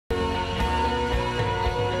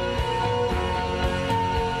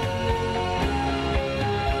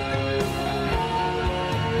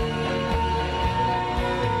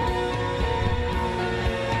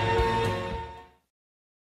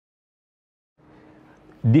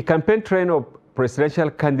The campaign train of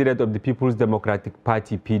presidential candidate of the People's Democratic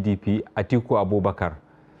Party, PDP, Atiku Abubakar,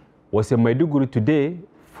 was in Maiduguri today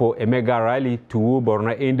for a mega rally to woo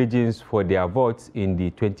Borno indigenes for their votes in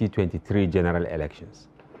the 2023 general elections.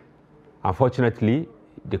 Unfortunately,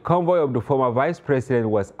 the convoy of the former vice president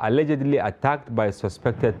was allegedly attacked by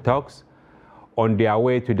suspected thugs on their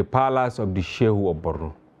way to the palace of the Shehu of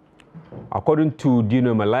Borno. According to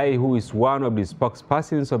Dino Malai, who is one of the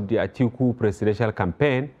spokespersons of the Atiku presidential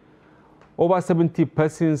campaign, over 70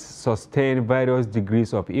 persons sustained various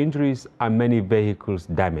degrees of injuries and many vehicles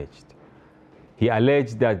damaged. He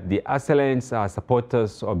alleged that the assailants are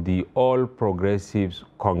supporters of the All Progressives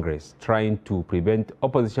Congress, trying to prevent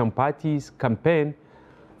opposition parties' campaign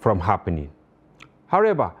from happening.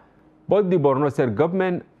 However, both the Borno State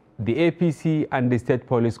government, the APC, and the State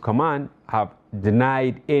Police Command have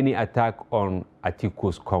denied any attack on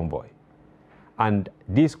Atiku's convoy. And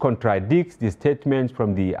this contradicts the statements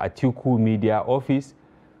from the Atiku media office,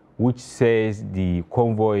 which says the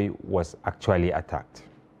convoy was actually attacked.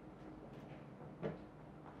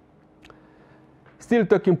 Still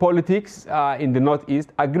talking politics, in the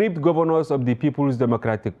Northeast, aggrieved governors of the People's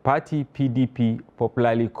Democratic Party, PDP,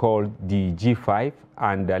 popularly called the G5,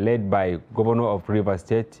 and led by Governor of Rivers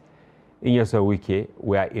State, Nyesom Wike,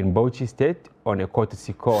 were in Bauchi State on a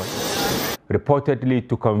courtesy call, reportedly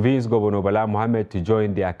to convince Governor Bala Mohammed to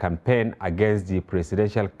join their campaign against the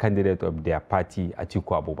presidential candidate of their party,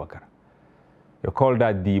 Atiku Abubakar. Recall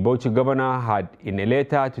that the Bauchi governor had, in a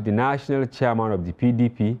letter to the national chairman of the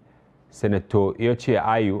PDP, Senator Yoche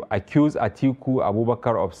Ayu, accused Atiku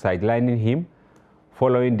Abubakar of sidelining him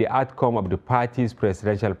following the outcome of the party's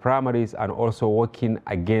presidential primaries and also working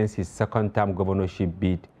against his second-term governorship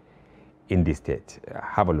bid in the state.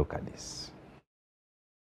 Have a look at this.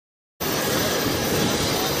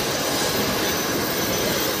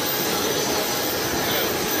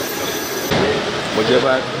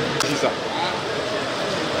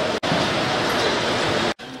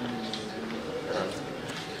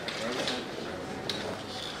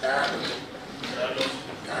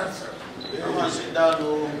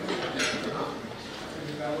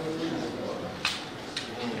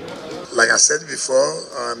 Like I said before,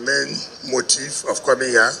 our main motive of coming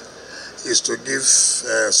here is to give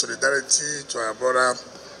solidarity to our brother,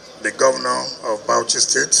 the governor of Bauchi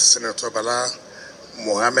State, Senator Bala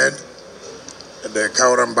Mohammed, the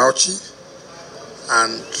Kauram Bauchi,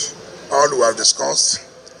 and all we have discussed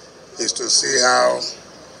is to see how,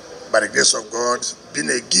 by the grace of God, being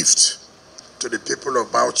a gift to the people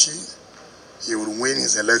of Bauchi, he will win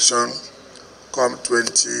his election come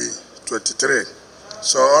 2023.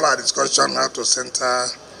 So all our discussion have to center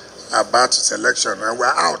about his election, and we're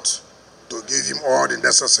out to give him all the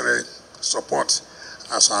necessary support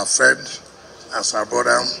as our friend, as our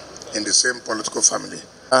brother in the same political family.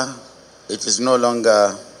 It is no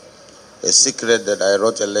longer a secret that I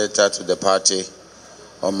wrote a letter to the party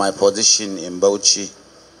on my position in Bauchi,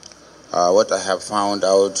 what I have found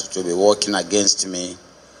out to be working against me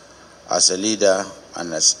as a leader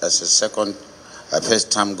and as a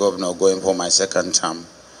first-term governor going for my second term.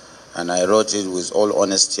 And I wrote it with all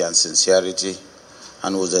honesty and sincerity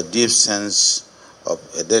and with a deep sense of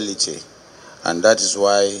fidelity. And that is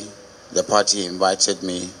why the party invited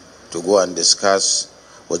me to go and discuss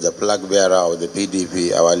with the flag bearer of the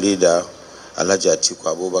PDP, our leader, Alhaji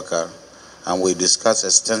Atiku Abubakar. And we discussed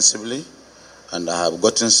extensively, and I have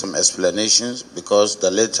gotten some explanations because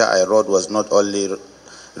the letter I wrote was not only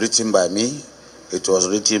written by me, it was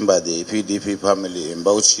written by the PDP family in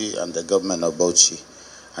Bauchi and the government of Bauchi.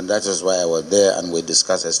 And that is why I was there and we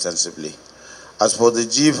discussed extensively. As for the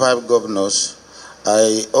G5 governors,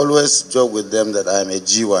 I always joke with them that I am a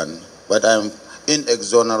G1, but I'm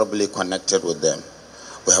inexorably connected with them.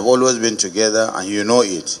 We have always been together, and you know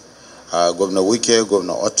it. Governor Wike,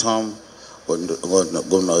 Governor Otom,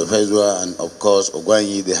 Governor Fezua, and of course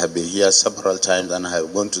Ogwanyi, they have been here several times, and I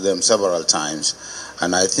have gone to them several times.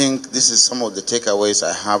 And I think this is some of the takeaways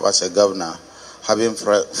I have as a governor, having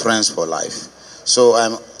friends for life. So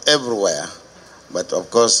I'm everywhere, but of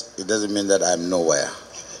course it doesn't mean that I'm nowhere.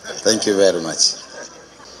 Thank you very much.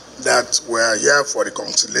 That we are here for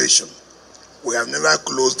reconciliation. We have never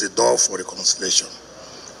closed the door for reconciliation.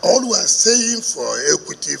 All we are saying for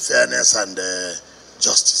equity, fairness, and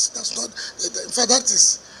justice. That's not, in fact, that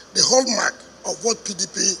is the hallmark of what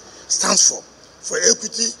PDP stands for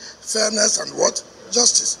equity, fairness, and what?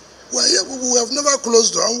 Justice. We are here, we have never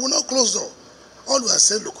closed door, and we will not close door. All we are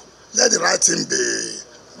saying, look, let the right thing be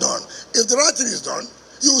done. If the right thing is done,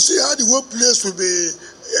 you will see how the whole place will be,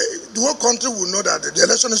 the whole country will know that the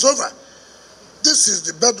election is over. This is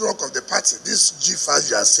the bedrock of the party, this G5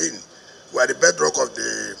 you are seeing. We are the bedrock of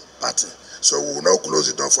the party. So we will not close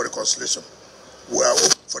the door for reconciliation. We are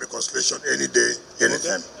open for reconciliation any day,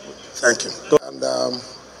 anytime. Thank you. And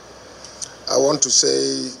I want to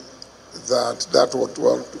say that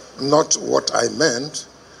was not what I meant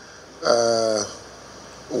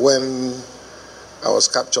when I was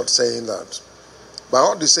captured saying that. But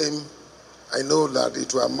all the same, I know that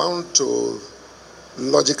it will amount to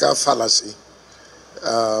logical fallacy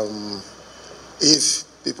if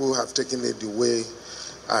people have taken it the way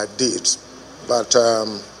I did. But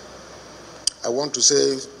I want to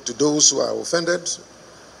say to those who are offended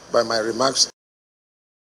by my remarks.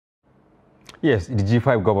 Yes, the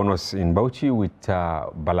G5 governors in Bauchi with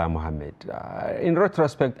Bala Mohammed. In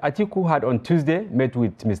retrospect, Atiku had on Tuesday met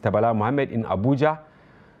with Mr. Bala Mohammed in Abuja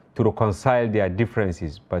to reconcile their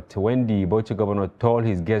differences. But when the Bauchi governor told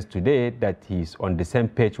his guests today that he's on the same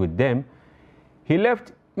page with them, he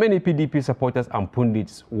left many PDP supporters and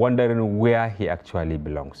pundits wondering where he actually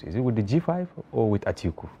belongs. Is it with the G5 or with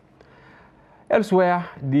Atiku? Elsewhere,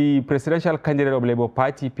 the presidential candidate of Labour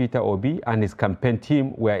Party, Peter Obi, and his campaign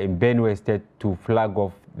team were in Benue State to flag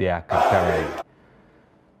off their campaign rally.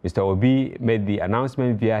 Mr. Obi made the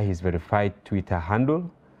announcement via his verified Twitter handle,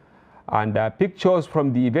 and pictures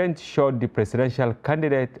from the event showed the presidential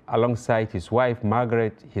candidate alongside his wife,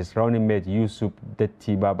 Margaret, his running mate, Yusuf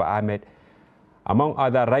Detti Baba Ahmed, among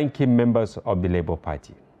other ranking members of the Labour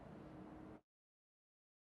Party.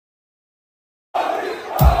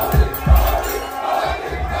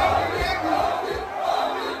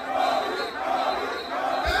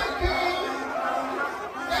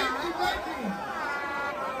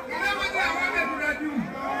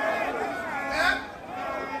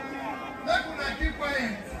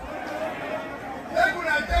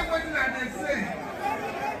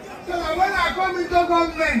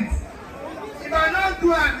 Government, if I don't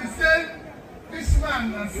do it, they say, this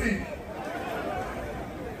man will say.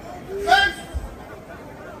 First,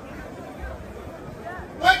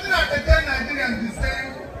 what did I tell Nigerians to say?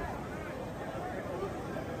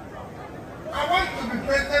 I want to be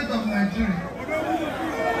president of Nigeria.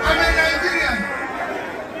 I'm a Nigerian.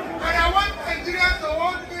 And I want Nigerians to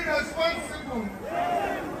hold me responsible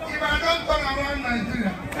if I don't turn around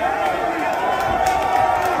Nigeria.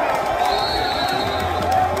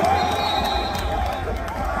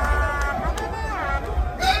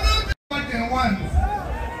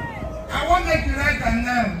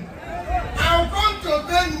 I'll come to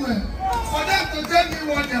Benue for them to tell me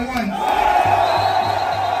what they want.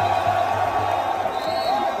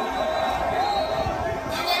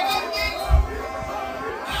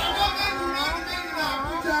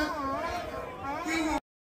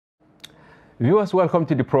 Viewers, welcome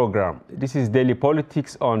to the program. This is Daily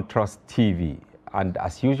Politics on Trust TV. And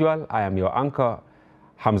as usual, I am your anchor,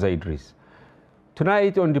 Hamza Idris.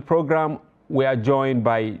 Tonight on the program, we are joined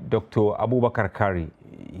by Dr. Abubakar Kari.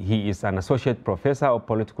 He is an associate professor of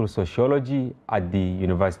political sociology at the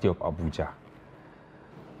University of Abuja.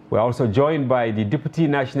 We are also joined by the Deputy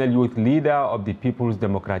National Youth Leader of the People's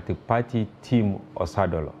Democratic Party, Tim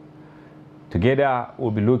Osadolo. Together,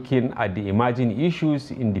 we'll be looking at the emerging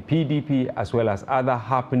issues in the PDP as well as other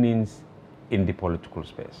happenings in the political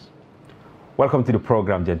space. Welcome to the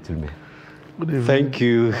program, gentlemen. Thank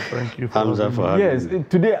you, Hamza, for having me. Yes,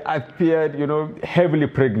 today I appeared, heavily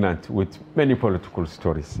pregnant with many political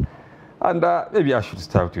stories. And maybe I should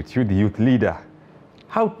start with you, the youth leader.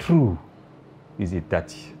 How true is it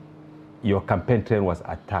that your campaign train was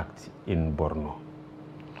attacked in Borno?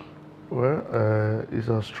 Well, it's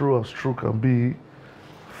as true can be.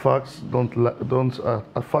 Facts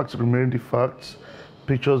facts remain the facts.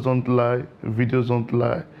 Pictures don't lie. Videos don't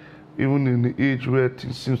lie. Even in the age where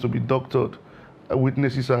things seems to be doctored,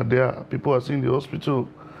 witnesses are there. People are seeing the hospital.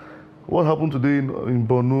 What happened today in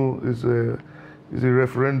Borno is a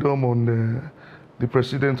referendum on the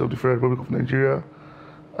president of the Federal Republic of Nigeria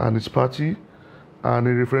and his party, and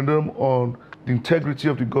a referendum on the integrity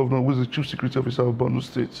of the governor, who is the chief security officer of Borno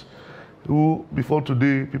State, who before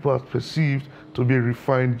today people have perceived to be a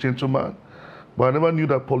refined gentleman. But I never knew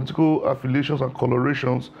that political affiliations and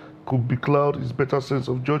colorations could becloud his better sense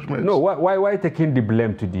of judgment. No, why taking the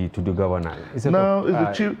blame to the governor? Now,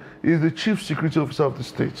 he's the chief security officer of the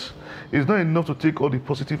state. It's not enough to take all the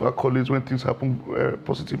positive accolades when things happen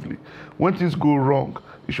positively. When things go wrong,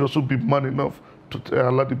 he should also be man enough to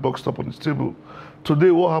allow the buck stop on his table.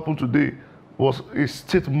 Today, what happened today was a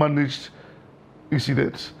state-managed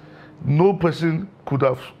incident. No person could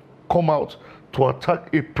have come out to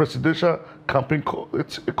attack a presidential campaign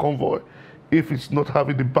convoy if it's not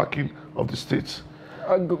having the backing of the state.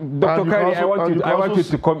 Dr. Kari, I want you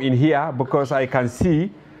to come in here because I can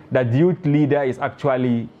see that the youth leader is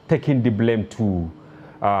actually taking the blame to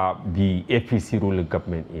the APC ruling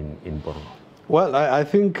government in Borno? Well, I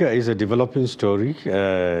think it's a developing story.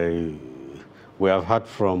 We have heard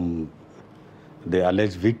from the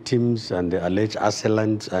alleged victims and the alleged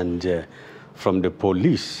assailants and from the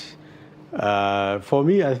police. For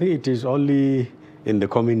me, I think it is only in the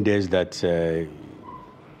coming days that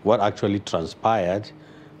what actually transpired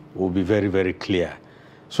will be very, very clear.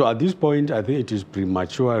 So at this point, I think it is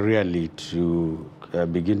premature really to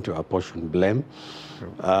begin to apportion blame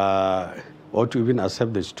or to even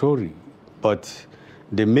accept the story. But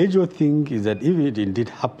the major thing is that if it indeed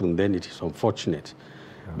happened, then it is unfortunate.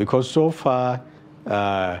 Because so far,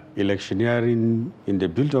 electioneering in the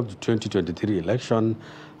build-up to 2023 election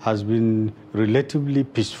has been relatively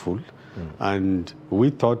peaceful, and we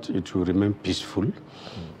thought it would remain peaceful.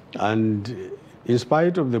 And in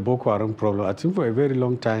spite of the Boko Haram problem, I think for a very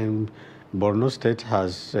long time, Borno State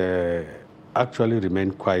has actually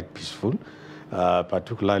remained quite peaceful,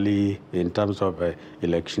 particularly in terms of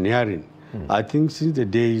electioneering. I think since the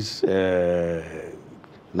days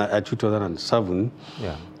 2007,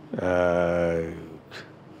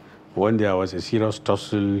 when there was a serious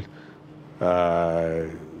tussle,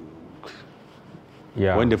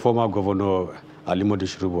 when the former governor Ali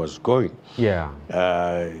Modishiru was going,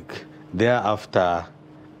 thereafter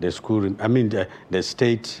the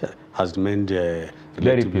state has remained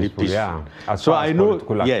relatively peaceful. So I know,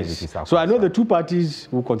 so I know the two parties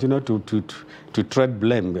will continue to tread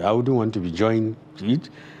blame. I wouldn't want to be joined to it.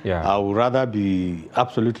 I would rather be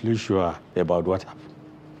absolutely sure about what happened.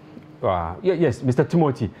 Yes, Mr.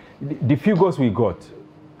 Timothy, the figures we got,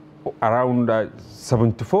 around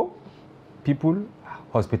 74 people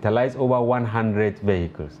hospitalized, over 100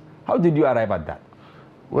 vehicles. How did you arrive at that?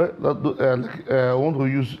 Well, I want to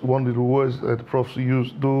use one of the words that the Prof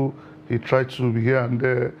used, though he tried to be here and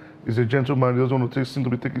there. He's a gentleman, he doesn't want to seem to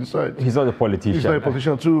be taking sides. He's not a politician. He's not a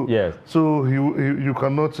politician too. Yes. So you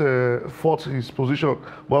cannot fault his position.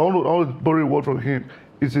 But I want to borrow a word from him.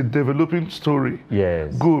 It's a developing story.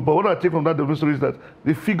 Yes. Good. But what I take from that developing story is that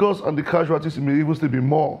the figures and the casualties may even still be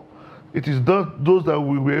more. It is those that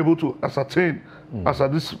we were able to ascertain as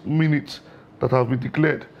at this minute that have been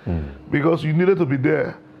declared. Because you needed to be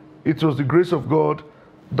there. It was the grace of God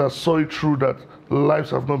that saw it through, that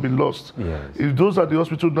lives have not been lost. Yes. If those are the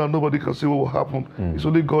hospital now, nobody can say what will happen. It's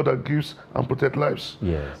only God that gives and protects lives.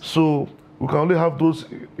 Yes. So we can only have those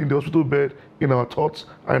in the hospital bed in our thoughts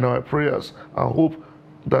and our prayers and hope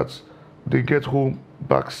that they get home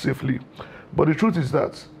back safely. But the truth is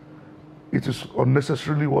that it is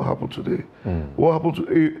unnecessarily what happened today. What happened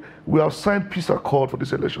today, we have signed peace accord for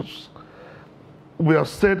these elections. We have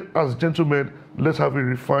said as gentlemen, let's have a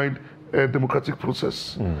refined democratic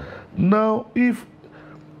process. Now, if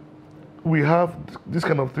we have this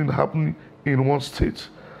kind of thing happening in one state,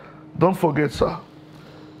 don't forget, sir,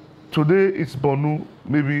 today it's Borno,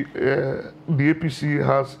 maybe the APC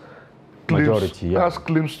has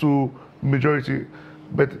claims to majority,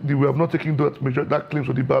 but we have not taken that claim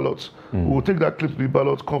to the ballots. We will take that claim to the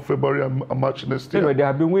ballots come February and March next year. Anyway, they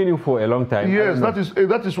have been winning for a long time. Yes,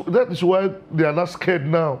 that is why they are not scared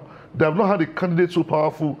now. They have not had a candidate so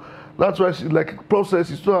powerful. That's why, like process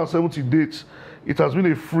is 2070 dates. It has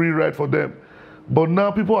been a free ride for them. But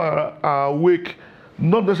now people are awake,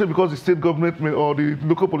 not necessarily because the state government or the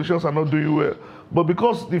local politicians are not doing well, but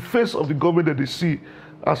because the face of the government that they see,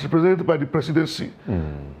 as represented by the presidency,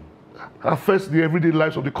 affects the everyday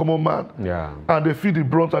lives of the common man. And they feel the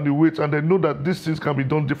brunt and the weight, and they know that these things can be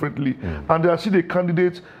done differently. And they are seeing a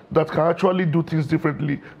candidate that can actually do things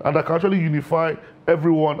differently and that can actually unify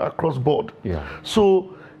everyone across board.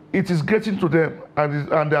 So it is getting to them,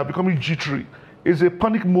 and they are becoming jittery. It's a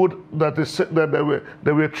panic mode that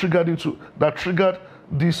they were triggered into, that triggered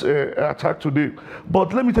this attack today.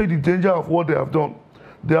 But let me tell you the danger of what they have done.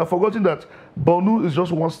 They have forgotten that Borno is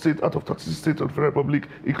just one state out of 36 states of the Federal Republic,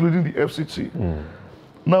 including the FCT.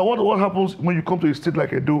 Now, what happens when you come to a state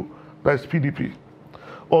like Edo, that is PDP?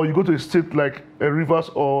 Or you go to a state like Rivers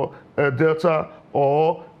or Delta,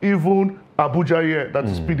 or even Abuja here, that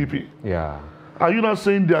is PDP? Are you not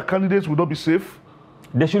saying their candidates will not be safe?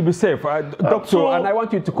 They should be safe. Doctor, and I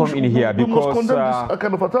want you to come in here because... We must condemn this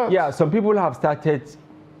kind of attack. Yeah, some people have started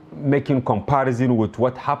making comparison with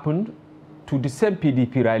what happened to the same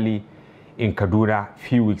PDP rally in Kaduna a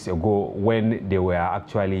few weeks ago when they were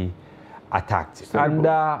actually attacked. And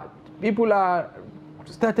people are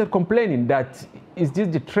started complaining that, is this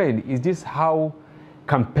the trend? Is this how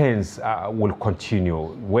campaigns will continue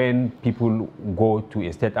when people go to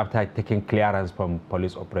a state after taking clearance from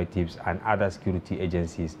police operatives and other security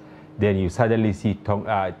agencies, then you suddenly see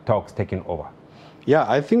talks taking over? Yeah,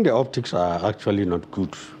 I think the optics are actually not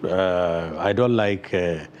good. I don't like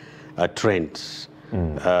trends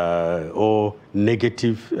or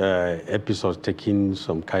negative episodes taking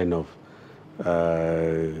some kind of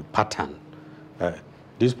pattern.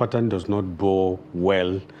 This pattern does not bode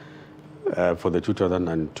well for the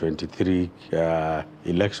 2023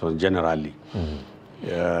 elections generally.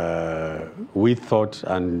 We thought,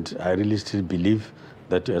 and I really still believe,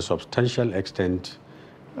 that to a substantial extent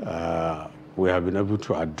we have been able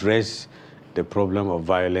to address the problem of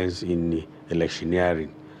violence in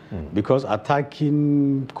electioneering. Because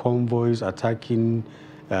attacking convoys, attacking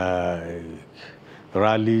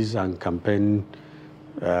rallies and campaign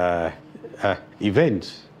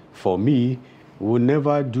events, for me, will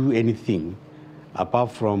never do anything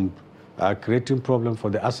apart from creating problem for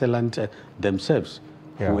the assailant themselves,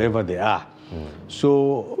 whoever they are.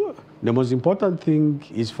 So the most important thing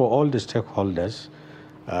is for all the stakeholders,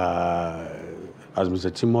 as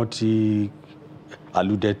Mr. Timothy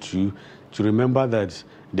alluded to remember that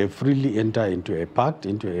they freely enter into a pact,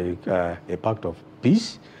 a pact of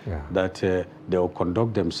peace, that they will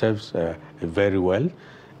conduct themselves very well.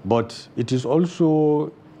 But it is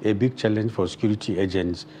also a big challenge for security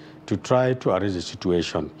agents to try to arrest the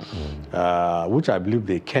situation, which I believe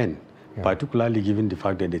they can, particularly given the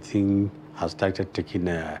fact that the thing has started taking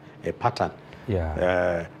a pattern.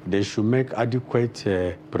 They should make adequate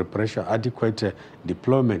preparation, adequate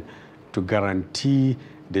deployment to guarantee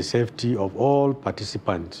the safety of all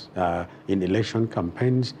participants in election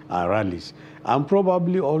campaigns and rallies, and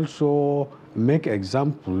probably also make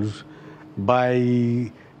examples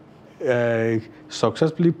by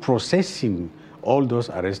successfully processing all those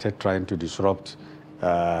arrested trying to disrupt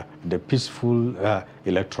the peaceful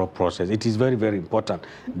electoral process. It is very, very important.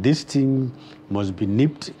 This thing must be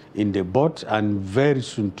nipped in the bud, and very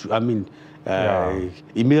soon,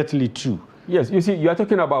 immediately too. Yes, you see, you are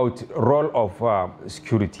talking about role of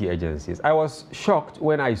security agencies. I was shocked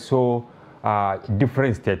when I saw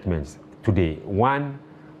different statements today. One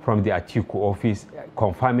from the Atiku office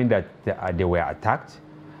confirming that they were attacked.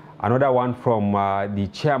 Another one from the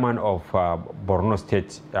chairman of Borno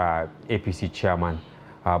State, APC chairman,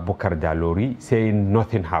 Bukar Dalori, saying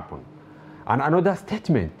nothing happened. And another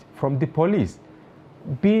statement from the police,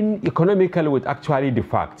 being economical with actually the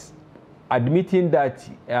facts, admitting that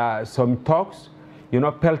some talks,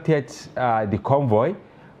 pelted the convoy,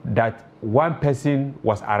 that one person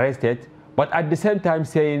was arrested, but at the same time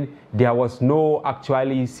saying there was no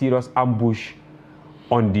actually serious ambush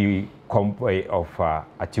on the convoy of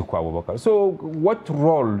Atiku Abubakar. So what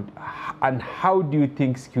role and how do you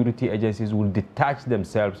think security agencies will detach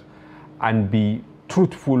themselves and be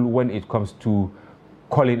truthful when it comes to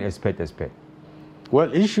calling a spade a spade?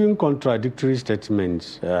 Well, issuing contradictory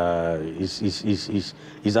statements is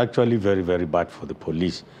actually very, very bad for the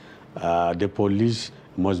police. The police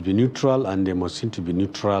must be neutral, and they must seem to be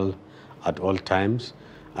neutral at all times.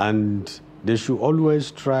 And they should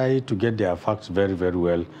always try to get their facts very, very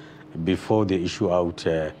well before they issue out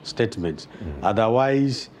statements.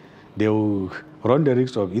 Otherwise, they will run the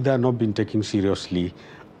risk of either not being taken seriously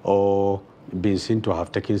or being seen to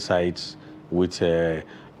have taken sides with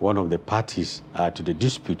one of the parties to the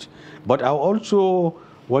dispute. But I also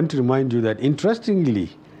want to remind you that, interestingly,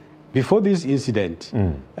 before this incident,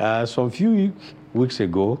 some few weeks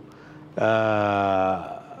ago,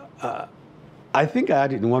 I think I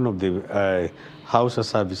had it in one of the Hausa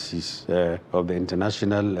services of the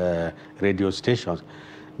international radio stations.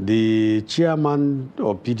 The chairman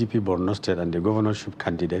of PDP Borno State and the governorship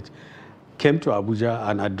candidate came to Abuja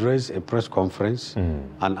and addressed a press conference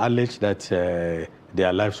and alleged that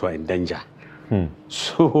their lives were in danger.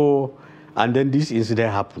 So, and then this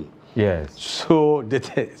incident happened. Yes. So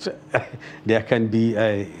there can be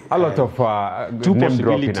a lot of two name possibilities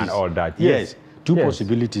dropping and all that. Yes, two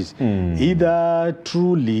possibilities. Either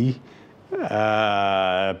truly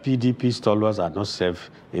PDP stalwarts are not safe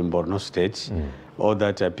in Borno State, or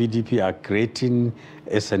that PDP are creating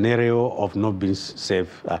a scenario of not being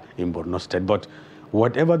safe in Borno State. But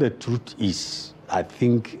whatever the truth is, I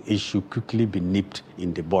think it should quickly be nipped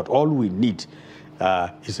in the bud. All we need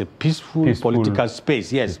is a peaceful political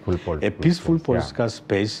space. Yes, peaceful political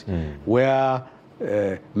space where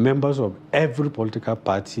members of every political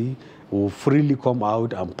party will freely come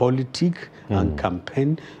out and politic and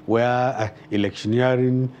campaign, where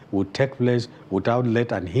electioneering will take place without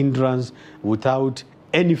let and hindrance, without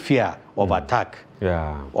any fear of attack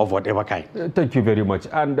of whatever kind. Thank you very much.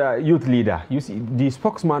 And youth leader, you see, the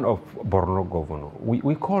spokesman of Borno governor,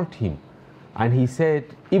 we called him, and he said,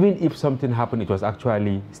 even if something happened, it was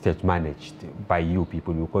actually stage managed by you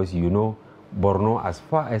people, because Borno, as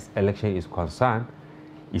far as election is concerned,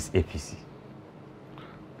 is APC.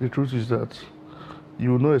 The truth is that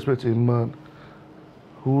you will not expect a man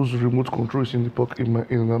whose remote control is in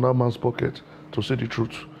another man's pocket to say the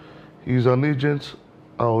truth. He is an agent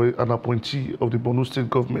or an appointee of the Borno state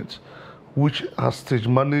government, which has stage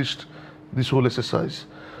managed this whole exercise.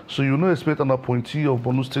 So you will not expect an appointee of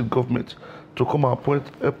Borno state government to come and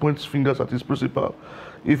point fingers at his principal.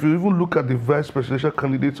 If you even look at the vice presidential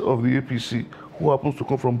candidate of the APC, who happens to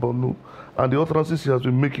come from Borno, and the utterances he has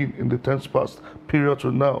been making in the times past, period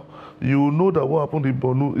to now, you will know that what happened in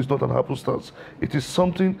Borno is not an happenstance. It is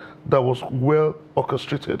something that was well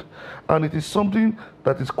orchestrated. And it is something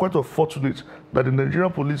that is quite unfortunate that the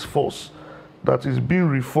Nigerian police force that is being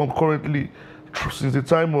reformed currently since the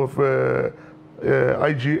time of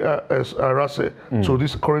IG Arase to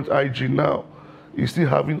this current IG now is still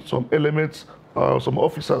having some elements, some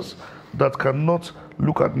officers that cannot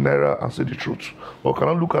look at Naira and say the truth, or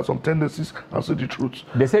cannot look at some tendencies and say the truth.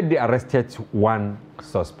 They said they arrested one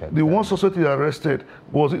suspect. The one suspect they arrested,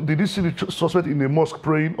 did you see the suspect in a mosque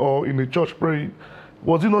praying or in a church praying?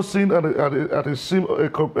 Was he not seen at a scene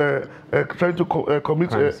trying to commit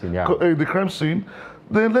the crime scene?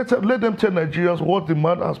 Then let them tell Nigerians what the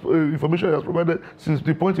man has information he has provided since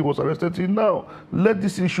the point he was arrested till now. Let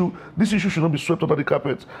this issue should not be swept under the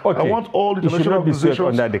carpet. Okay. I want all the international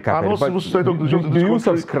organizations under the carpet, and all civil society organizations in this country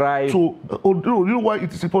subscribe to. You know why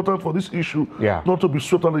it is important for this issue not to be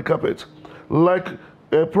swept under the carpet? Like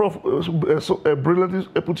Prof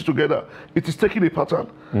brilliantly put it together. It is taking a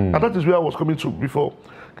pattern, and that is where I was coming to before.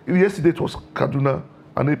 Yesterday it was Kaduna,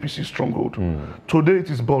 an APC stronghold. Today it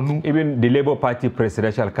is Borno. Even the Labour Party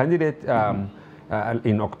presidential candidate,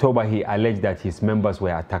 in October, he alleged that his members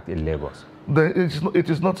were attacked in Lagos.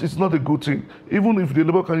 It's not a good thing. Even if the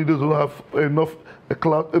Labour candidate don't have enough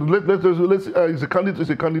clout, is a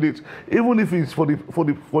candidate. Even if it's for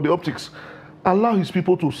the optics, allow his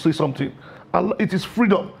people to say something. It is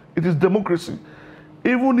freedom. It is democracy.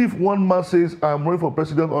 Even if one man says, I'm running for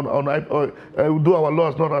president though our law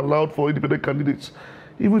is not allowed for independent candidates,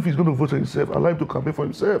 even if he's going to vote for himself, allow him to campaign for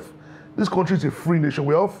himself. This country is a free nation.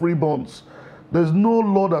 We are all free bonds. There's no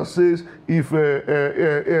law that says if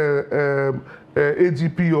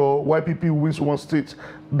AGP or YPP wins one state,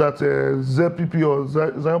 that ZPP or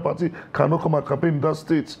Zion Party cannot come and campaign in that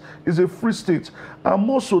state. It's a free state. And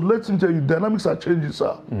also, let me tell you, dynamics are changing,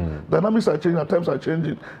 sir. Dynamics are changing, and times are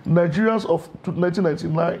changing. Nigerians of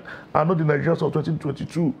 1999 are not the Nigerians of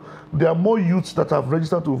 2022. There are more youths that have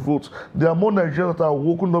registered to vote. There are more Nigerians that are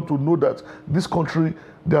woken up to know that this country,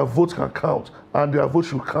 their votes can count, and their votes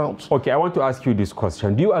should count. Okay, I want to ask you this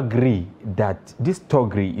question. Do you agree that this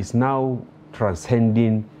Thuggery is now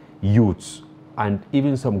transcending youths, and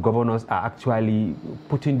even some governors are actually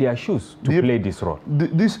putting their shoes to play this role?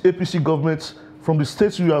 This APC government, from the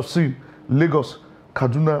states you have seen, Lagos,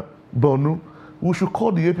 Kaduna, Borno, we should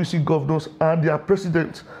call the APC governors and their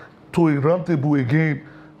president to a round table again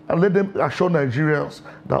and let them assure Nigerians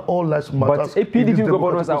that all lives matter. But PDP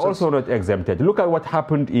governors are also not exempted. Look at what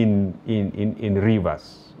happened in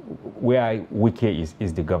Rivers, where Wike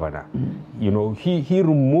is the governor. You know, he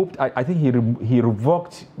removed, I think he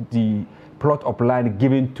revoked the plot of land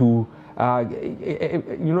given to,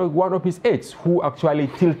 you know, one of his aides who actually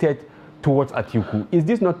tilted towards Atiku. Is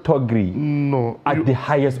this not Thuggery? No. At the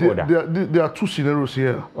highest order? There are two scenarios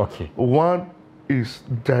here. Okay. One is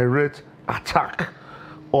direct attack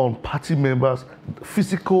on party members,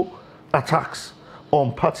 physical attacks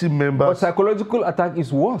on party members. But psychological attack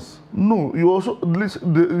is worse. No, you also,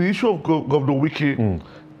 listen, the issue of Governor Wike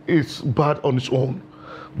is bad on its own.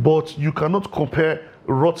 But you cannot compare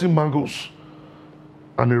rotten mangoes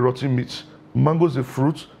and a rotten meat. Mango is a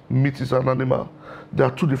fruit, meat is an animal. There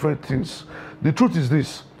are two different things. The truth is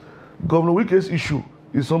this: Governor Wike's issue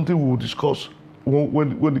is something we will discuss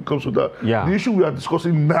when it comes to that. Yeah. The issue we are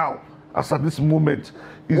discussing now, as at this moment,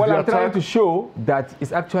 is well, the I'm attack. trying to show that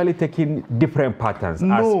it's actually taking different patterns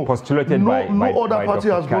as postulated by no other party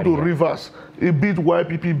Dr. has gone to Kari. reverse. Be it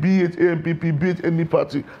YPP, be it AMPP, be it any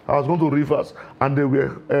party has gone to reverse, and they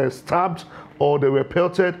were stabbed, or they were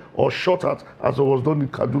pelted or shot at, as it was done in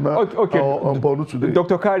Kaduna or on Borno today.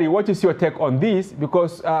 Dr. Kari, what is your take on this?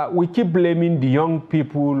 Because we keep blaming the young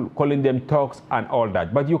people, calling them thugs and all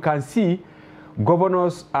that. But you can see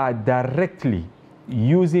governors are directly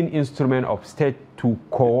using instrument of state to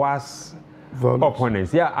coerce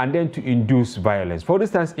opponents, and then to induce violence. For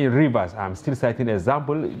instance, in Rivers, I'm still citing an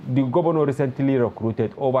example, the governor recently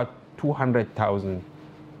recruited over 200,000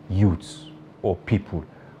 youths or people.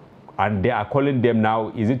 And they are calling them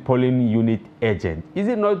now, is it polling unit agent? Is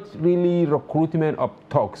it not really recruitment of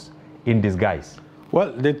thugs in disguise?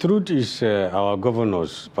 Well, the truth is our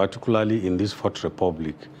governors, particularly in this Fourth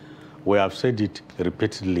Republic, we have said it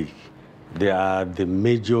repeatedly, they are the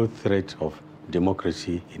major threat of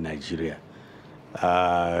democracy in Nigeria.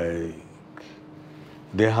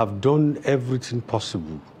 They have done everything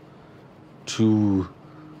possible to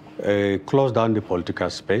close down the political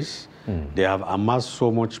space. They have amassed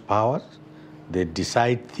so much power. They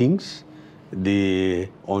decide things. They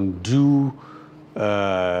undo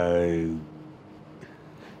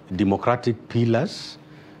democratic pillars.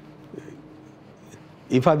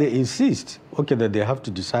 In fact, they insist, okay, that they have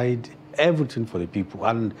to decide everything for the people.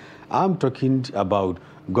 And I'm talking about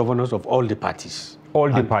governors of all the parties.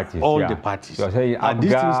 All the parties. All the parties. You're saying and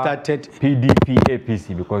this thing started PDP,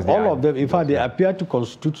 APC, because all of them. In fact, they appear to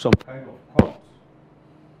constitute some kind of cult.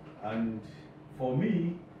 And for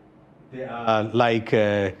me, they are like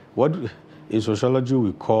what in sociology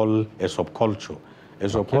we call a subculture. A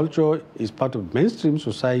subculture is part of mainstream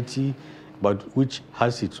society, but which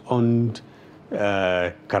has its own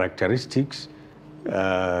characteristics,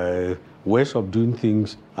 ways of doing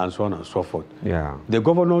things, and so on and so forth. Yeah. The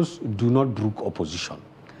governors do not brook opposition.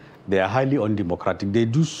 They are highly undemocratic. They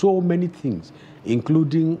do so many things,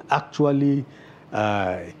 including actually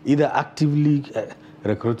either actively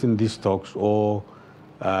recruiting these thugs or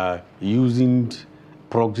using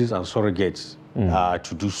proxies and surrogates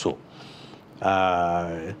to do so.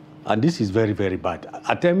 And this is very, very bad.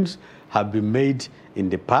 Attempts have been made in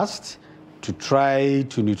the past to try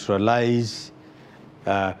to neutralize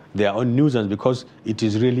their own nuisance, because it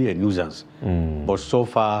is really a nuisance. But so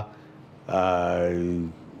far,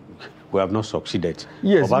 we have not succeeded.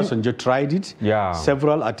 Yes, Obasanjo tried it. Yeah.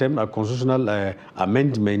 Several attempts at constitutional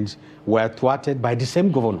amendments were thwarted by the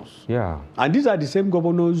same governors. Yeah. And these are the same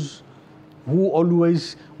governors who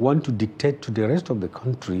always want to dictate to the rest of the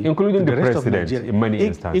country, including the rest president of Nigeria, in many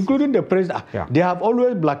instances. Including the president. Yeah. They have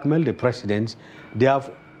always blackmailed the presidents. They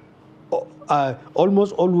have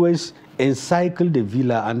almost always encircled the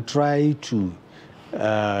villa and try to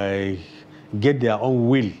get their own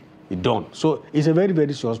will done. So it's a very,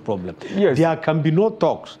 very serious problem. Yes. There can be no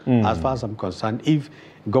talks, as far as I'm concerned, if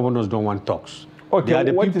governors don't want talks.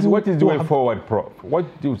 Okay, what is the way forward, Prof? What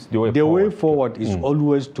is the way forward? The way forward is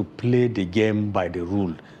always to play the game by the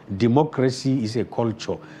rule. Democracy is a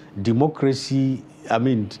culture. Democracy, I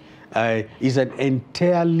mean, is an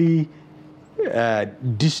entirely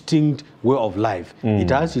distinct way of life. It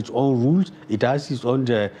has its own rules. It has its own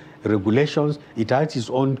regulations. It has its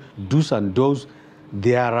own do's and don'ts.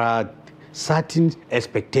 There are certain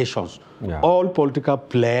expectations. Yeah. All political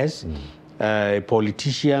players,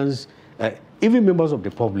 politicians, even members of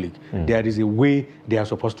the public, there is a way they are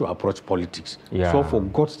supposed to approach politics. Yeah. So for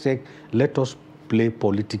God's sake, let us play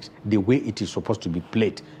politics the way it is supposed to be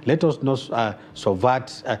played. Let us not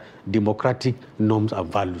subvert democratic norms and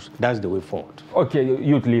values. That's the way forward. Okay,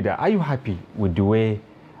 youth leader, are you happy with the way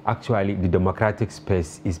actually the democratic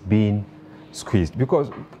space is being squeezed?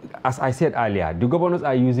 Because, as I said earlier, the governors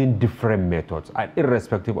are using different methods, and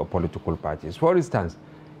irrespective of political parties. For instance,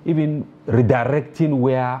 even redirecting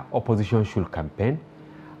where opposition should campaign,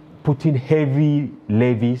 putting heavy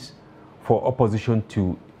levies for opposition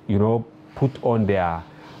to, put on their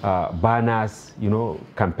banners,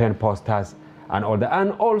 campaign posters and all that,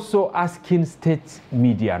 and also asking state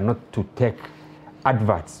media not to take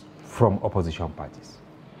adverts from opposition parties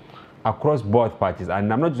across both parties.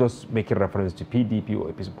 And I'm not just making reference to PDP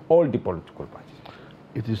or APC, all the political parties.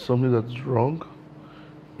 It is something that is wrong.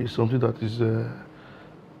 It's something that is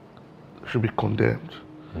should be condemned,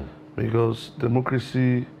 because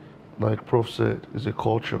democracy, like Prof said, is a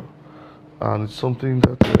culture, and it's something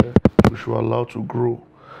that we should allow to grow.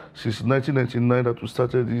 Since 1999 that we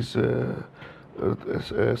started this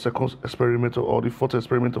second experiment, or the fourth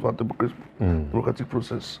experiment of our democratic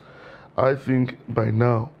process, I think by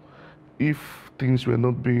now, if things were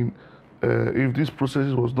not being, if this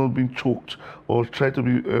process was not being choked or tried to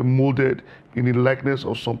be molded in the likeness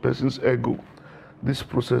of some person's ego, this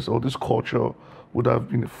process or this culture would have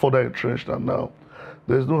been further entrenched than now.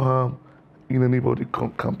 There's no harm in anybody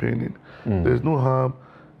campaigning. There's no harm.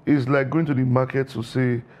 It's like going to the market to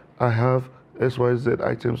say, I have XYZ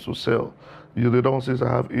items to sell. The other one says, I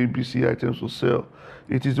have ABC items to sell.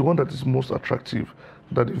 It is the one that is most attractive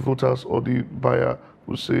that the voters or the buyer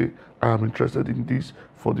will say, I am interested in this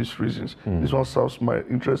for these reasons. This one serves my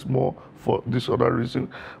interest more for this other reason.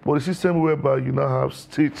 But the system whereby you now have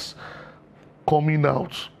states coming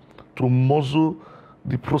out to muzzle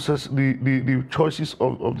the process, the choices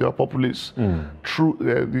of their populace through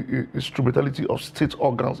the instrumentality of state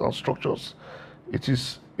organs and structures. It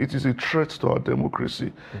is it is a threat to our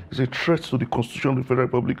democracy. It's a threat to the Constitution of the Federal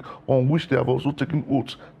Republic, on which they have also taken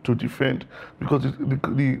oaths to defend. Because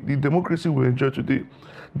the democracy we enjoy today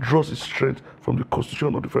draws its strength from the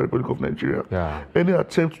Constitution of the Federal Republic of Nigeria. Yeah. Any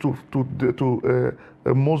attempt to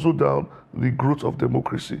muzzle down the growth of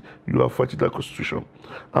democracy, you are fighting that Constitution.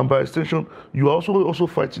 And by extension, you are also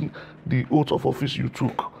fighting the oath of office you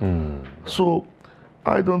took. So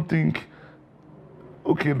I don't think,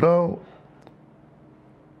 okay, now,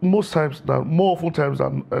 more often times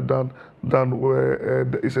than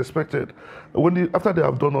is expected, after they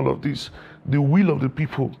have done all of this, the will of the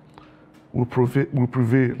people will prevail.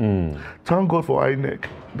 Thank God for INEC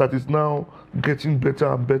that is now getting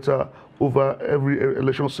better and better over every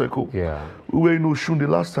election cycle. Yeah. We were in Oshun the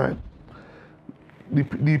last time. The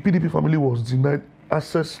PDP family was denied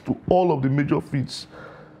access to all of the major feats,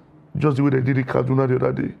 just the way they did in Kaduna the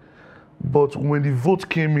other day. But when the vote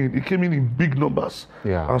came in, it came in big numbers,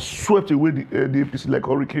 yeah, and swept away the APC like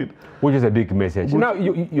hurricane. Which is a big message. Now,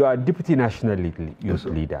 you are Deputy National Youth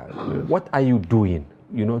Leader. Yes. What are you doing,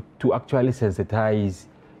 to actually sensitize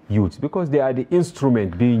youth? Because they are the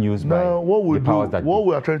instrument being used by the powers that what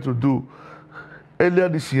we are trying to do, earlier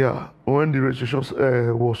this year, when the registrations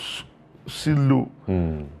was still low,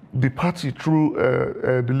 the party, through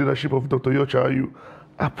the leadership of Dr. Yochayu,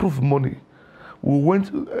 approved money. We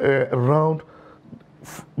went around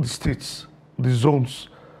the states, the zones,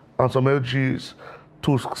 and some LGAs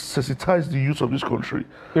to sensitize the youth of this country.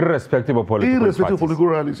 Irrespective of political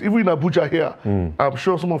rallies. Even in Abuja here, I'm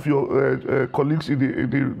sure some of your colleagues in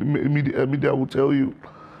the media will tell you,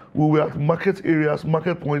 we were at market areas,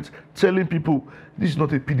 market points, telling people, this is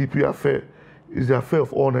not a PDP affair, it's the affair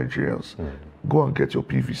of all Nigerians. Go and get your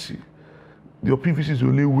PVC. Your PVC is the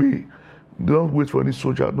only way. Don't wait for any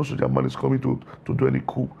soldier. No soldier man is coming to do any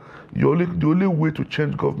coup. The only way to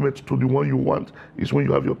change government to the one you want is when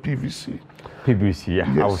you have your PVC. PVC,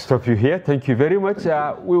 yeah. Yes. I will stop you here. Thank you very much.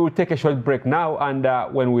 We will take a short break now, and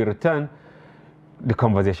when we return, the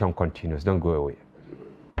conversation continues. Don't go away.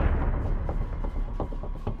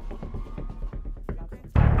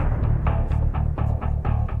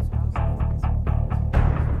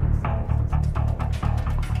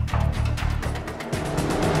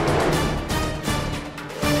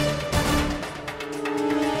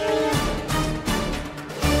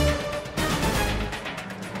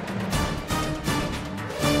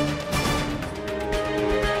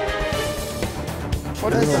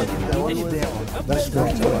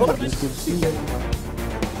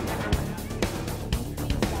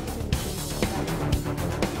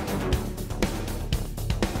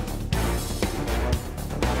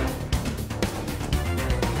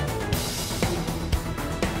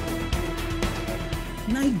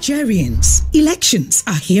 Nigerians, elections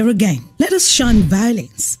are here again. Let us shun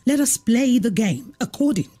violence. Let us play the game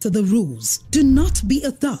according to the rules. Do not be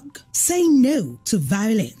a thug. Say no to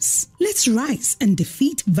violence. Let's rise and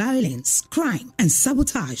defeat violence, crime, and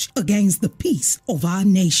sabotage against the peace of our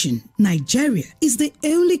nation. Nigeria is the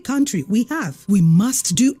only country we have. We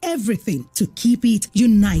must do everything to keep it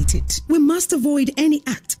united. We must avoid any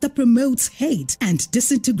act that promotes hate and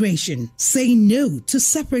disintegration. Say no to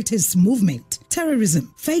separatist movement,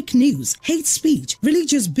 terrorism, fake news, hate speech,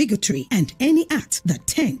 religious bigotry, and any act that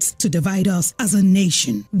tends to divide us as a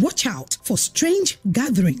nation. Watch out for strange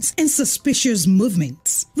gatherings and suspicious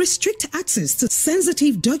movements. Restrict access to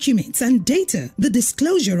sensitive documents and data, the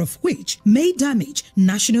disclosure of which may damage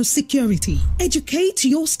national security. Educate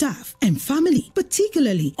your staff and family,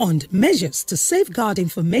 particularly on measures to safeguard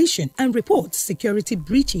information and report security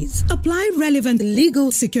breaches. Apply relevant legal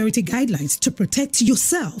security guidelines to protect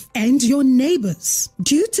yourself and your neighbors.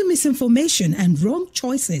 Due to misinformation and wrong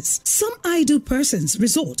choices, some idle persons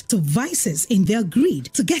resort to vices in their greed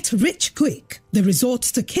to get rich quick. They resort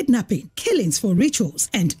to kidnapping, killings for rituals,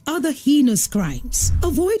 and other heinous crimes.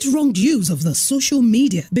 Avoid wrong use of the social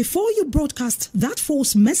media. Before you broadcast that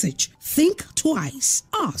false message, think twice.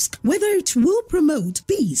 Ask whether it will promote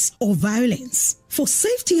peace or violence. For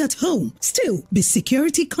safety at home, still be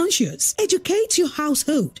security conscious. Educate your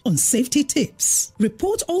household on safety tips.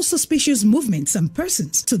 Report all suspicious movements and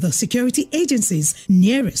persons to the security agencies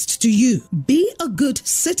nearest to you. Be a good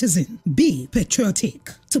citizen. Be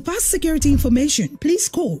patriotic. To pass security information, please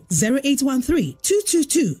call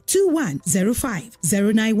 0813-222-2105,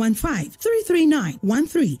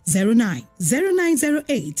 0915-339-1309,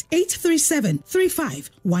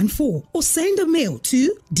 0908-837-3514, or send a mail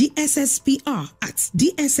to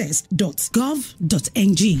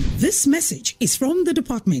dsspr@dss.gov.ng. This message is from the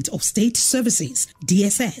Department of State Services,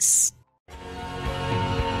 DSS.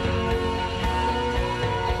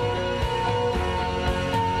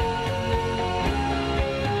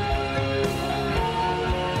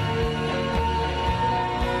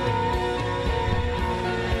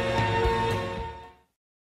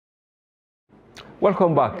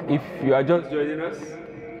 Welcome back. If you are just joining us,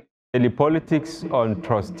 Daily Politics on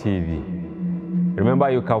Trust TV. Remember,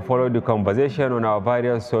 you can follow the conversation on our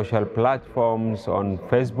various social platforms on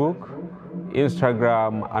Facebook,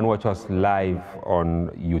 Instagram, and watch us live on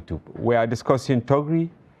YouTube. We are discussing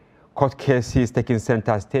Thuggery, court cases taking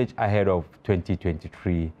center stage ahead of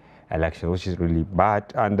 2023 election, which is really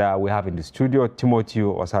bad. And we have in the studio Timothy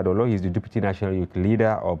Osadolo. He's the Deputy National Youth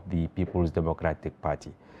Leader of the People's Democratic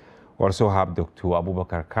Party. We also have Dr.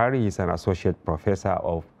 Abubakar Kari. He's an Associate Professor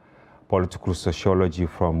of Political Sociology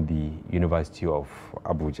from the University of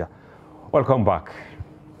Abuja. Welcome back.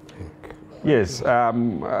 Yes,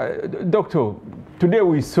 Doctor, today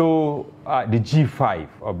we saw the G5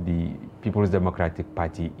 of the People's Democratic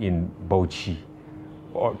Party in Bauchi,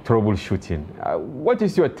 or troubleshooting. What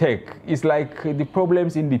is your take? It's like the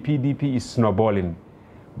problems in the PDP is snowballing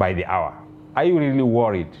by the hour. Are you really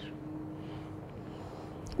worried?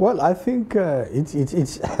 Well, I think it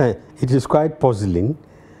is quite puzzling,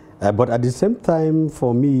 but at the same time,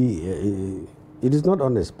 for me, it is not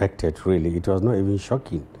unexpected, really. It was not even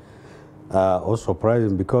shocking or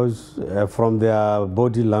surprising, because from their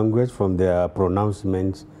body language, from their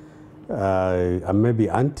pronouncements, and maybe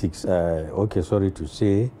antics, okay, sorry to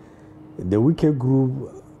say, the wicked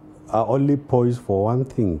group are only poised for one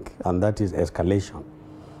thing, and that is escalation.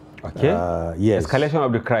 Okay. Yes. Escalation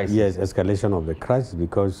of the crisis. Yes, escalation of the crisis,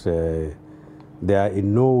 because they are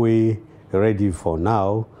in no way ready for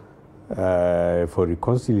now for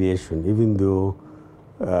reconciliation, even though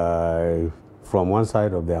from one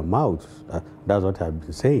side of their mouths, that's what I've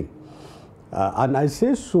been saying. And I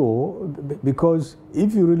say so because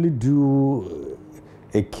if you really do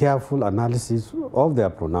a careful analysis of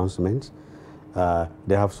their pronouncements,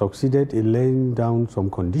 they have succeeded in laying down some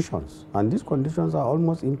conditions. And these conditions are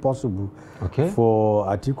almost impossible for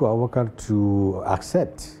Atiku Abubakar to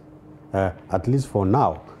accept, at least for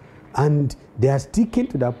now. And they are sticking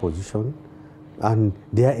to that position, and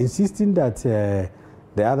they are insisting that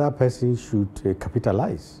the other person should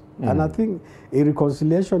capitalize. And I think in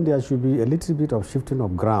reconciliation, there should be a little bit of shifting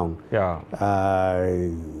of ground. Yeah.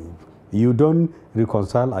 You don't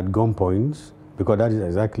reconcile at gunpoint, because that is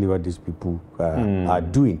exactly what these people are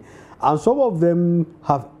doing. And some of them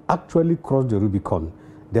have actually crossed the Rubicon.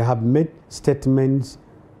 They have made statements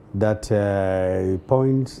that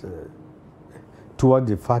point toward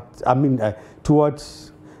the fact,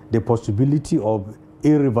 towards the possibility of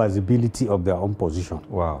irreversibility of their own position.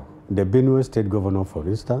 Wow. The Benue State Governor, for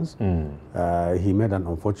instance, he made an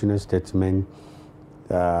unfortunate statement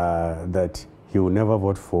that he will never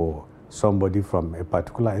vote for somebody from a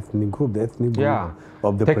particular ethnic group, the ethnic group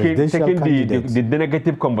of the presidential candidate. The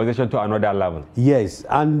negative conversation to another level. Yes,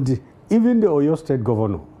 and even the Oyo State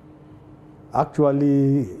Governor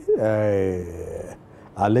actually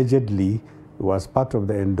allegedly was part of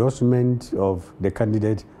the endorsement of the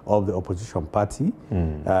candidate of the opposition party.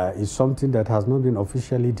 Is something that has not been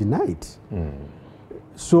officially denied.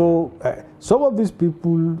 So some of these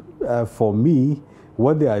people, for me,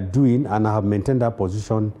 what they are doing, and I have maintained that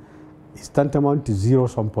position, is tantamount to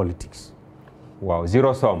zero-sum politics. Wow,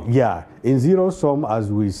 zero-sum. Yeah, in zero-sum,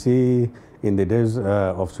 as we say in the days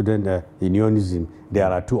of student unionism,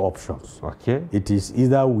 there are two options. Okay. It is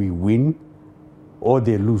either we win or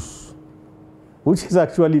they lose, which is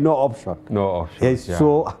actually no option. No option. Yes, yeah.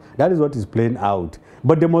 So that is what is playing out.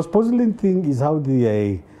 But the most puzzling thing is how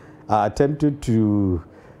they attempted to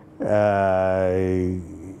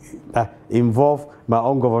involve my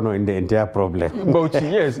own governor in the entire problem. But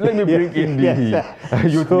yes, let me bring in the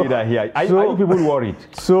youth leader here. Are you people worried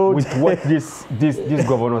with what these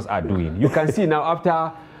governors are doing? You can see now,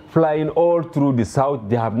 after flying all through the south,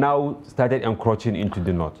 they have now started encroaching into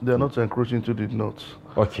the north. They are not encroaching into the north.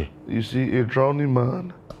 Okay. You see, a drowning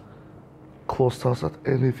man clusters at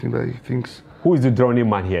anything that he thinks. Who is the drowning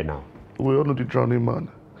man here now? We all know the drowning man.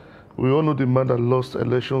 We all know the man that lost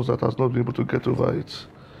elections, that has not been able to get over it.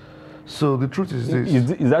 So the truth is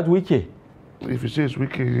this. Is that Wiki? If you say it's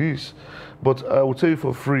Wiki, it is. But I will tell you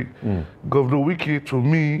for free, Governor Wiki, to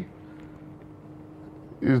me,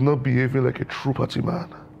 is not behaving like a true party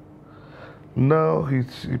man. Now he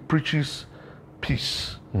preaches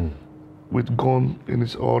peace with gun in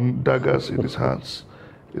his own, daggers in his hands.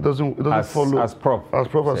 It doesn't follow. As Prof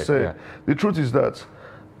has said. Yeah. The truth is that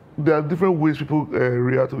there are different ways people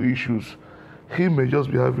react to issues. He may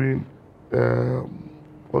just be having,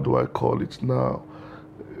 what do I call it now,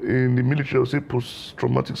 in the military, they'll say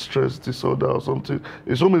post-traumatic stress disorder or something.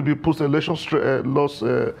 It's only be post-election loss,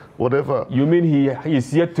 whatever. You mean he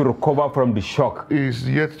is yet to recover from the shock? He's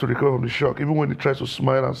yet to recover from the shock, even when he tries to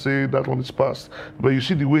smile and say that one is past. But you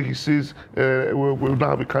see the way he says, we'll now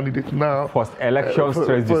have a candidate now. Post-election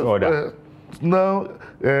stress disorder. Now,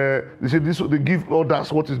 they say they give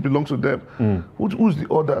others what belongs to them. Who's the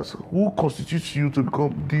others? Who constitutes you to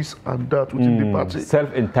become this and that within the party?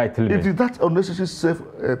 Self-entitlement. It is that unnecessary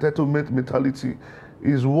self-entitlement mentality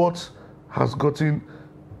is what has gotten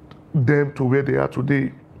them to where they are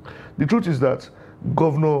today. The truth is that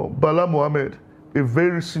Governor Bala Mohammed, a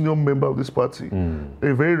very senior member of this party,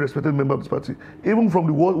 a very respected member of this party, even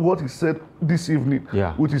from what he said this evening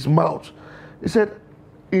with his mouth, he said,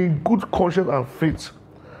 in good conscience and faith,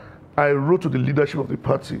 I wrote to the leadership of the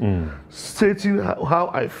party, stating how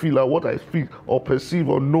I feel and what I feel or perceive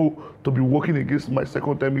or know to be working against my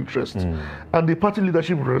second-term interest. And the party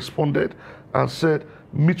leadership responded and said,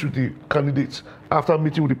 meet with the candidates after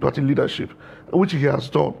meeting with the party leadership, which he has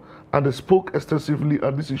done. And they spoke extensively,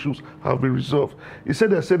 and these issues have been resolved. He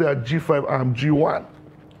said they are G5, I'm G1.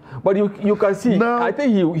 But you can see, now, I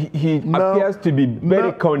think he appears to be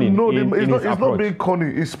very cunning. No, it's not being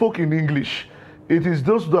cunning. He spoke in English. It is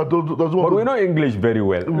those that don't. But we know English very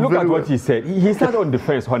well. Look at what he said. He started on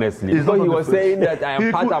defense, honestly. He was saying that I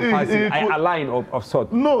am part and parcel, I align of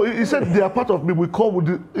sorts. No, he said they are part of me. We call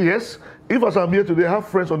with yes. If as I'm here today, I have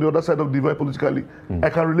friends on the other side of the divide politically. I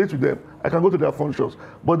can relate to them. I can go to their functions.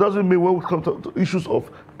 But it doesn't mean when we come to issues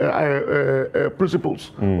of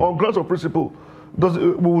principles, on grounds of principle,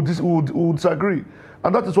 we would disagree.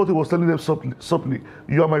 And that is what he was telling them subtly.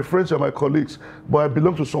 You are my friends, you are my colleagues, but I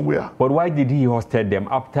belong to somewhere. But why did he hosted them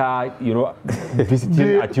after,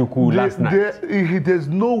 visiting Atiku last night? There's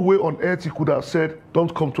no way on earth he could have said,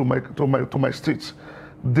 don't come to my state.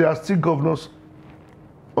 There are still governors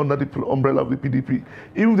under the umbrella of the PDP.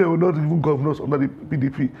 Even if they were not even governors under the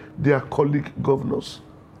PDP, they are colleague governors.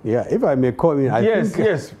 Yeah, if I may come in, yes,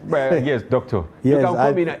 Doctor. Yes, you can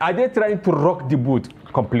come in. Are they trying to rock the boat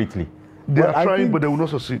completely? They are trying, but they will not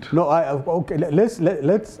succeed. No, okay. Let's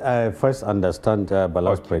first understand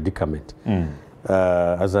Bala's predicament.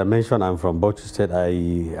 As I mentioned, I'm from Bauchi State.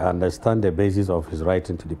 I understand the basis of his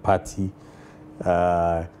writing to the party.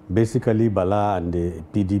 Basically, Bala and the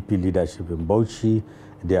PDP leadership in Bauchi,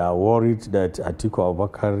 they are worried that Atiku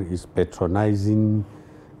Abubakar is patronizing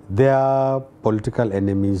their political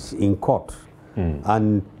enemies in court,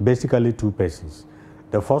 and basically two persons.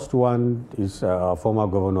 The first one is former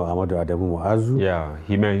Governor Amadou Adamu Muazu. Yeah,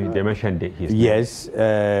 they mentioned his name. Yes,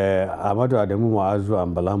 Amadou Adamu Muazu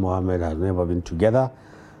and Bala Mohammed have never been together.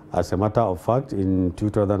 As a matter of fact, in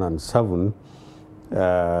 2007,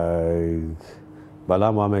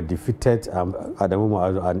 Bala Mohammed defeated Adamu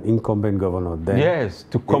Muazu, an incumbent governor then. Yes,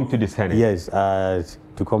 to come to the Senate. Yes,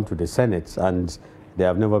 to come to the Senate, and they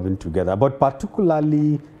have never been together. But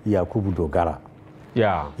particularly Yakubu Dogara.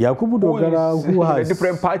 Yeah, Yakubu Dogara, who has a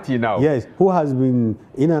different party now. Yes, who has been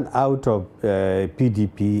in and out of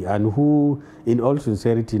PDP, and who, in all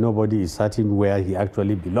sincerity, nobody is certain where he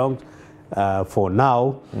actually belonged. For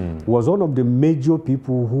now, was one of the major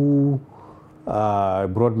people who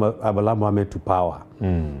brought Bala Mohammed to power.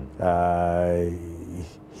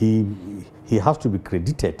 He has to be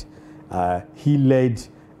credited. He led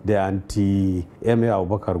the anti-Emir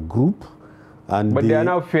Abubakar group. But they are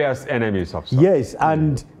now fierce enemies of some. Yes,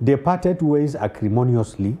 and they parted ways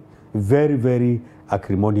acrimoniously, very, very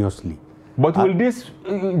acrimoniously. But will this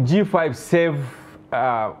G5 save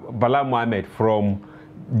Bala Mohammed from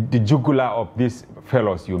the jugular of these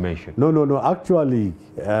fellows you mentioned? No. Actually,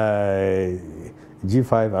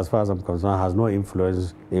 G5, as far as I'm concerned, has no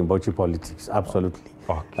influence in Bauchi politics, absolutely.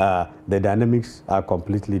 Okay. The dynamics are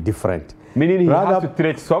completely different. Meaning he has to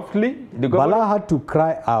tread softly? Bala had to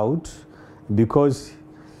cry out, because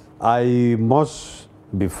I must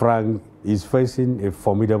be frank, he's facing a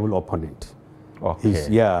formidable opponent.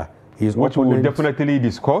 Okay. His which we will definitely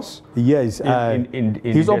discuss. Yes.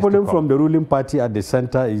 His opponent from the ruling party at the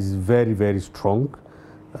center is very, very strong.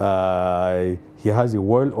 He has a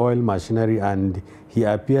well-oiled machinery, and he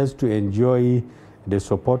appears to enjoy the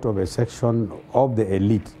support of a section of the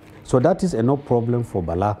elite. So that is enough problem for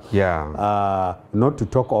Bala. Yeah. Not to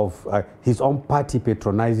talk of his own party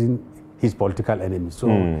patronizing his political enemies. So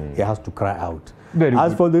he has to cry out.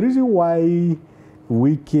 As for the reason why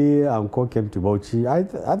Wiki and Co came to Bauchi, I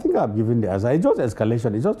think I've given the answer. It's just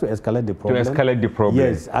escalation. It's just to escalate the problem. To escalate the problem.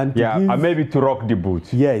 Yes. And and maybe to rock the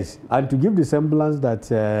boat. Yes. And to give the semblance that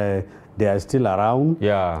they are still around.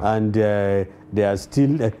 Yeah. And they are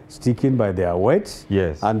still sticking by their words.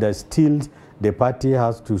 Yes. And they're still the party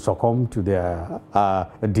has to succumb to their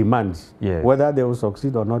demands. Yes. Whether they will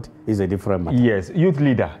succeed or not is a different matter. Yes, youth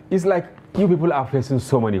leader. It's like you people are facing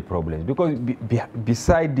so many problems because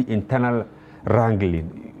beside the internal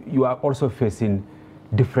wrangling, you are also facing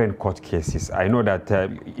different court cases. I know that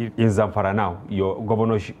in Zamfara now, your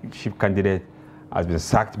governorship candidate has been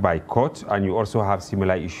sacked by court, and you also have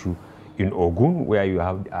similar issue in Ogun where you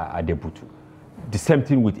have Adebutu. The same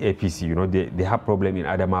thing with APC, you know, they have problem in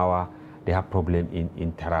Adamawa, they have problem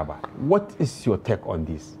in Taraba. What is your take on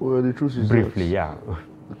this? Well, the truth is briefly, yeah.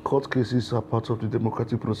 The court cases are part of the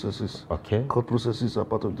democratic processes. Okay. Court processes are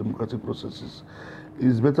part of democratic processes.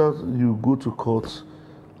 It's better you go to court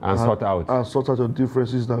and sort out your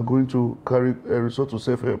differences than going to carry a resort to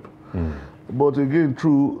self-help. But again,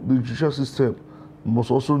 through the judicial system,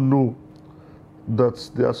 must also know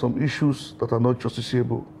that there are some issues that are not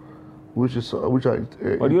justiciable, which are.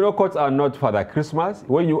 But you know, courts are not Father Christmas.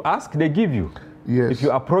 When you ask, they give you. Yes. If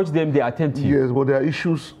you approach them, they attend to you. Yes, but there are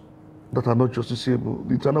issues that are not justiciable.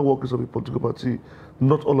 The internal workings of a political party,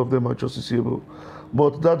 not all of them are justiciable.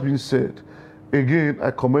 But that being said, again,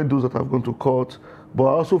 I commend those that have gone to court, but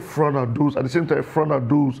I also frown at those, at the same time, frown at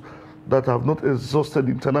those that have not exhausted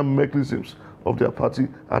the internal mechanisms of their party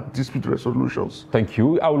at dispute resolutions. Thank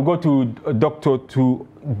you. I will go to Doctor to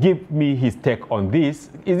give me his take on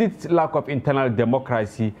this. Is it lack of internal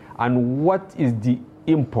democracy, and what is the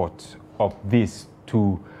import of this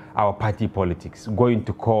to our party politics? Going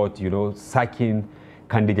to court, you know, sacking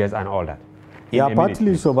candidates and all that. Yeah,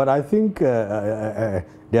 partly so, but I think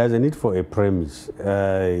there's a need for a premise.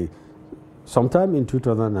 Sometime in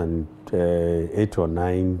 2008 or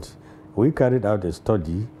 9, we carried out a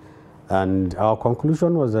study, and our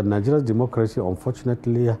conclusion was that Nigeria's democracy,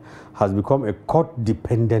 unfortunately, has become a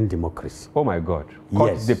court-dependent democracy. Oh my God,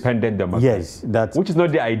 court-dependent democracy. Yes, that's which is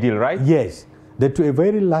not the ideal, right? Yes, that to a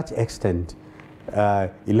very large extent,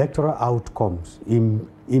 electoral outcomes in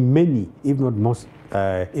many, if not most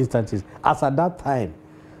instances, as at that time,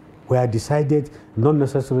 were decided not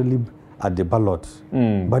necessarily at the ballot,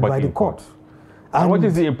 but by the court. And what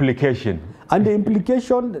is the implication? And the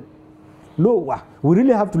implication, no, we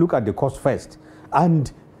really have to look at the cost first.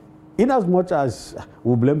 And in as much as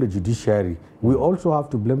we blame the judiciary, we also have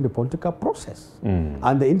to blame the political process.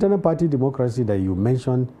 And the internal party democracy that you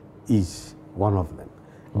mentioned is one of them.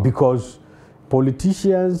 Because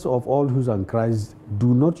politicians of all hues and cries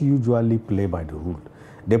do not usually play by the rule.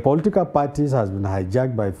 The political parties has been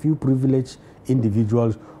hijacked by a few privileged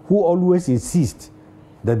individuals who always insist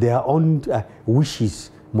that their own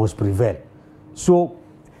wishes must prevail. So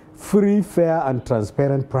free, fair, and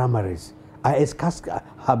transparent primaries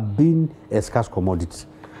have been a scarce commodity.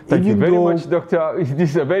 Thank you very much, Doctor.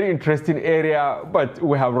 This is a very interesting area, but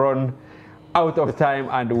we have run out of time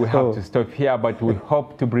and we have to stop here, but we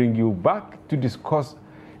hope to bring you back to discuss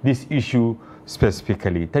this issue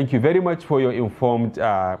specifically. Thank you very much for your informed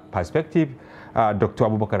perspective, Dr.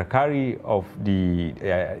 Abubakar Kari of the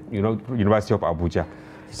University of Abuja.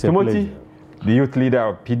 Timothy, the youth leader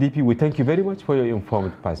of PDP, we thank you very much for your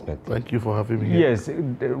informed perspective. Thank you for having me here. Yes,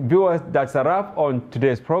 viewers, that's a wrap on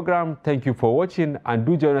today's program. Thank you for watching, and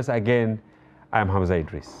do join us again. I'm Hamza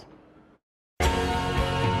Idris.